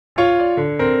Hey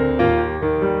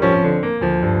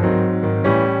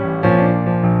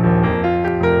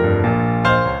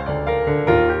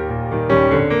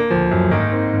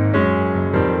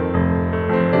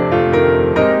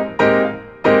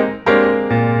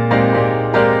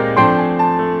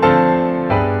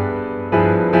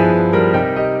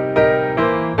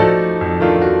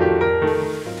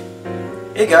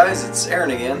guys, it's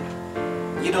Aaron again.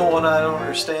 You know what I don't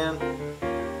understand?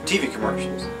 TV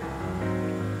commercials.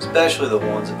 Especially the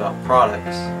ones about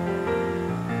products.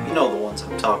 You know the ones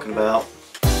I'm talking about.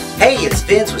 Hey, it's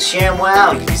Vince with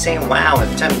ShamWow. You can be saying wow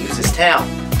every time you use this towel.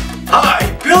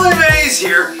 Hi, Billy Mays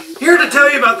here to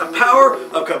tell you about the power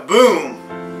of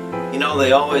Kaboom! You know,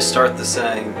 they always start the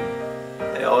saying.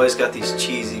 They always got these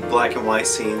cheesy black and white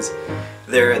scenes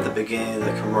there at the beginning of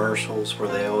the commercials where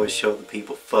they always show the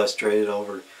people frustrated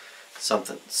over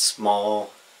something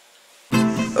small.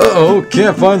 Uh-oh,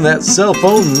 can't find that cell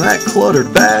phone in that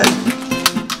cluttered bag.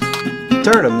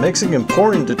 Tired of mixing and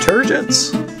pouring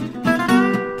detergents?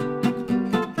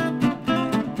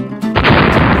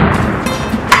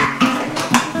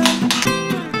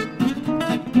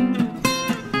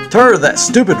 Tired of that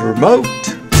stupid remote?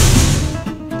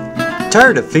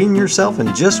 Tired of feeding yourself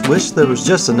and just wish there was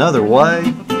just another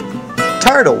way?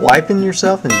 Tired of wiping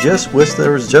yourself and just wish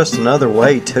there was just another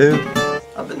way too?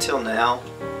 Up until now,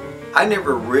 I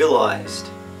never realized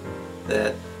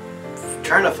that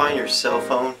trying to find your cell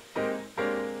phone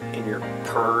in your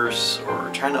purse, or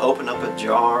trying to open up a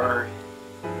jar,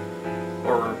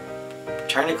 or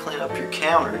trying to clean up your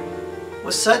counter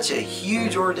was such a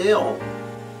huge ordeal.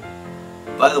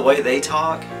 By the way they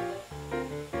talk,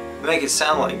 they make it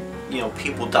sound like, you know,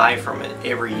 people die from it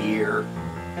every year.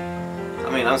 I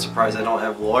mean, I'm surprised I don't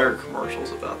have lawyer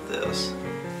commercials about this.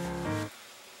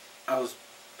 I was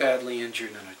badly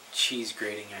injured in a cheese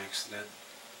grating accident.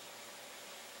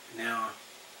 Now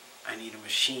I need a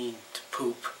machine to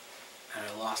poop, and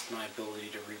I lost my ability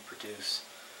to reproduce.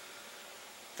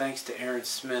 Thanks to Aaron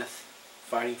Smith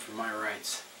fighting for my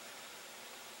rights,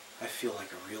 I feel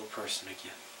like a real person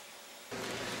again.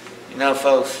 You know,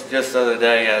 folks, just the other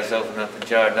day I was opening up a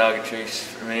jar of doggy treats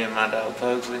for me and my dog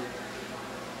Pugsley.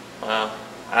 Well,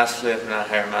 I slipped and I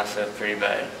hurt myself pretty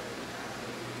bad.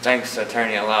 Thanks to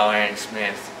attorney at law Aaron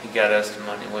Smith, he got us the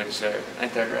money we deserve.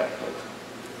 Ain't that right, folks?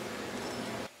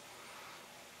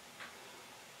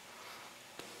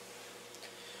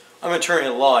 I'm attorney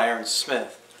at law Aaron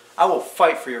Smith. I will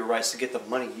fight for your rights to get the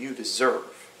money you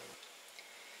deserve.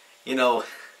 You know,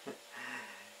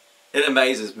 it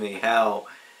amazes me how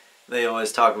they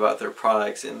always talk about their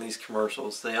products in these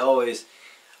commercials. They always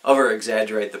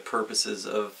over-exaggerate the purposes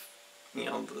of, you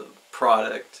know, the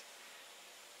product.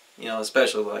 You know,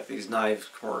 especially like these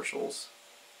knife commercials.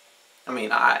 I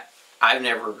mean, I've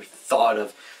never thought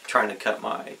of trying to cut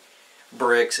my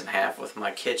bricks in half with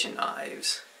my kitchen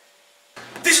knives.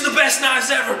 These are the best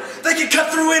knives ever! They can cut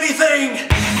through anything!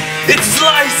 It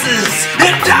slices!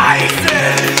 It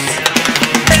dices!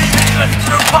 It cuts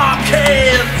through pop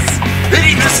cans! It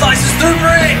even slices through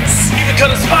bricks! Even cut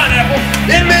a pineapple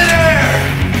in midair!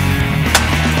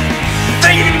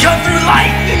 They even cut through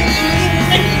lightning!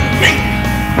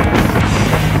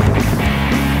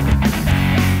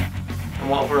 And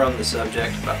while we're on the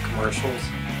subject about commercials,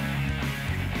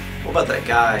 what about that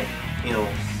guy, you know,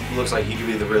 who looks like he could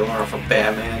be the real off of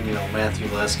Batman, you know, Matthew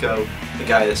Lesko, the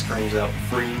guy that screams out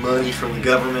free money from the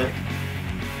government?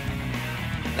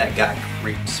 That guy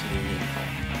creeps me out.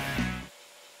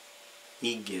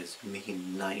 He gives me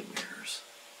nightmares.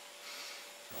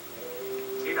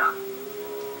 Ida,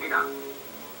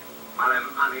 Malem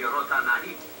ani rota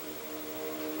nahi.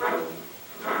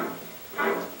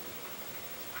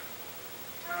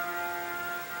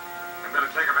 I'm gonna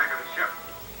take her back to the ship.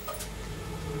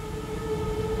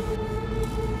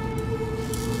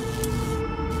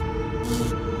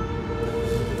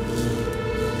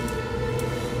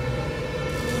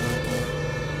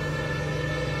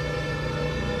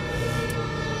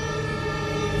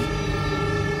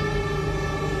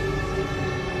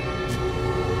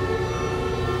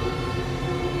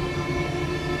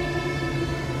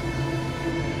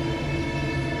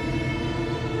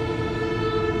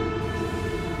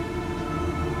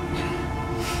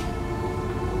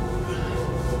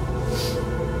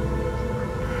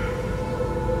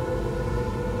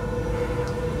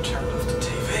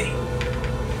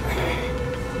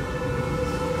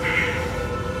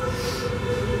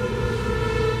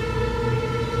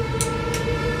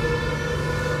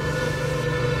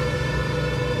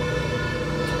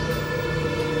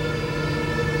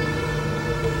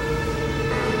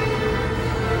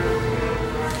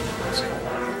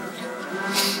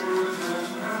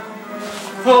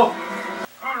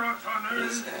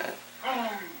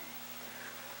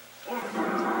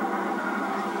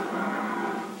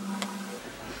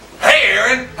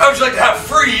 would you like to have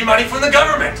free money from the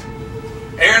government?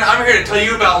 Aaron, I'm here to tell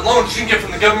you about loans you can get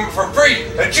from the government for free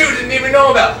that you didn't even know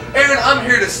about. Aaron, I'm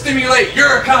here to stimulate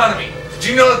your economy. Did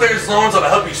you know that there's loans that'll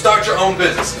help you start your own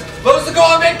business? Loans to go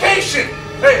on vacation.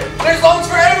 Hey, there's loans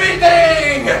for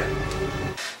everything.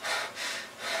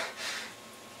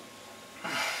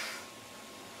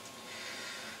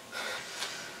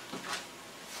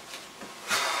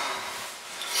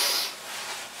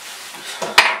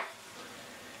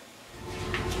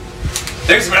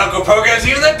 There's medical programs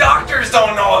even the doctors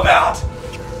don't know about.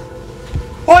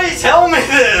 Why are you telling me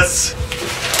this?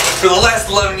 For the last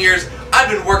 11 years, I've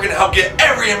been working to help get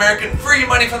every American free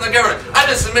money from the government. I've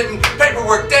been submitting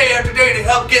paperwork day after day to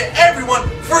help get everyone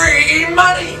free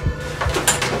money.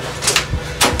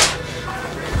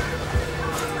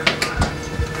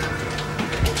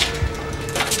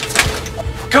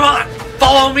 Come on,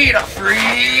 follow me to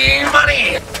free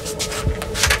money.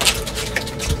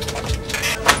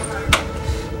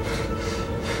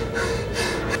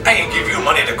 I can give you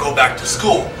money to go back to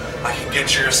school. I can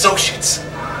get your associates,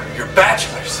 your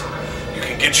bachelors. You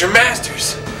can get your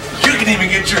masters. You can even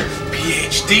get your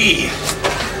PhD.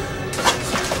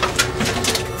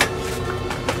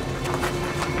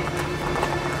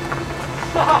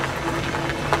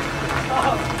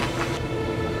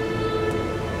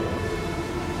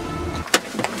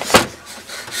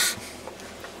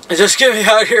 Just get me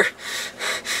out of here.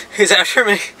 He's after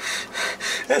me.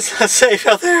 It's not safe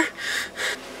out there.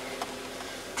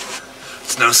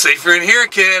 It's no safer in here,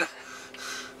 kid.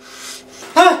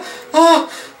 It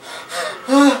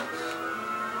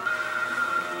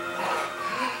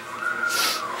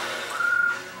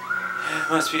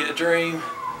must be a dream.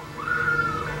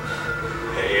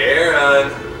 Hey,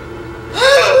 Aaron.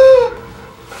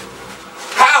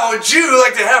 How would you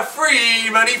like to have free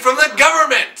money from the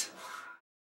government?